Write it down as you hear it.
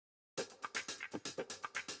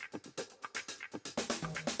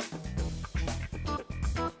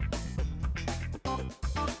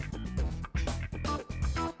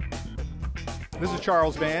This is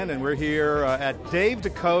Charles Band, and we're here at Dave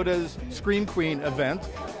Dakota's Scream Queen event.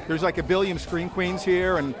 There's like a billion Scream Queens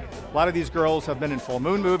here, and a lot of these girls have been in full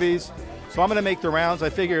moon movies. So I'm going to make the rounds. I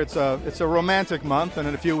figure it's a romantic month, and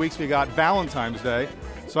in a few weeks we got Valentine's Day.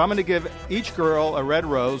 So I'm going to give each girl a red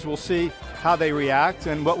rose. We'll see how they react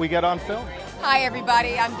and what we get on film. Hi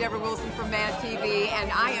everybody, I'm Deborah Wilson from Mad TV,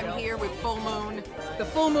 and I am here with Full Moon, the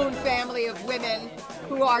Full Moon family of women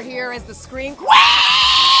who are here as the Scream Queens!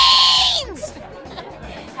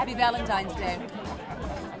 Happy Valentine's Day.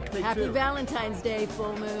 Happy Valentine's Day,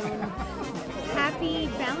 Full Moon. Happy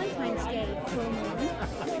Valentine's Day, Full Moon.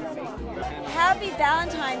 Happy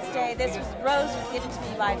Valentine's Day. This rose was given to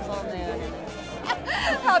me by Full Moon.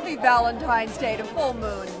 Happy Valentine's Day to Full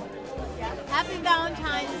Moon. Happy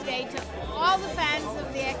Valentine's Day to all the fans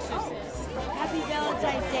of The Exorcist. Happy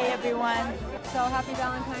Valentine's Day, everyone. So happy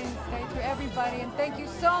Valentine's Day to everybody, and thank you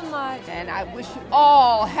so much. And I wish you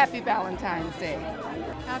all happy Valentine's Day.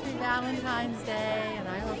 Happy Valentine's Day, and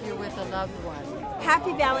I hope you're with a loved one.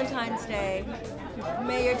 Happy Valentine's Day.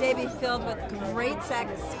 May your day be filled with great sex,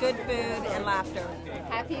 good food, and laughter.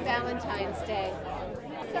 Happy Valentine's Day.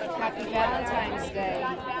 Happy Valentine's Day.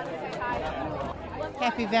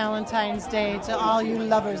 Happy Valentine's Day to all you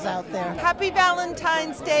lovers out there. Happy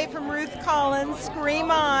Valentine's Day from Ruth Collins.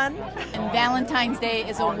 Scream on. And Valentine's Day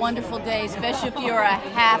is a wonderful day, especially if you're a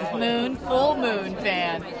half moon, full moon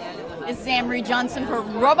fan. This is Anne Marie Johnson for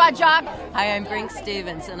Robot Jock. Hi, I'm Brinke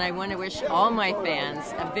Stevens, and I want to wish all my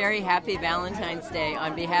fans a very happy Valentine's Day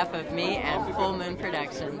on behalf of me and Full Moon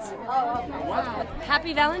Productions.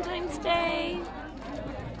 Happy Valentine's Day.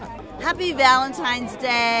 Happy Valentine's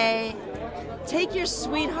Day. Take your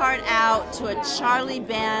sweetheart out to a Charlie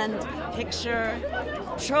Band picture.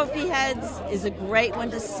 Trophy Heads is a great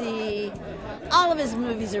one to see. All of his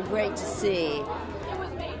movies are great to see.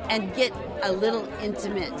 And get a little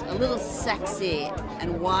intimate, a little sexy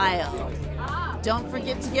and wild. Don't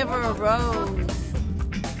forget to give her a rose.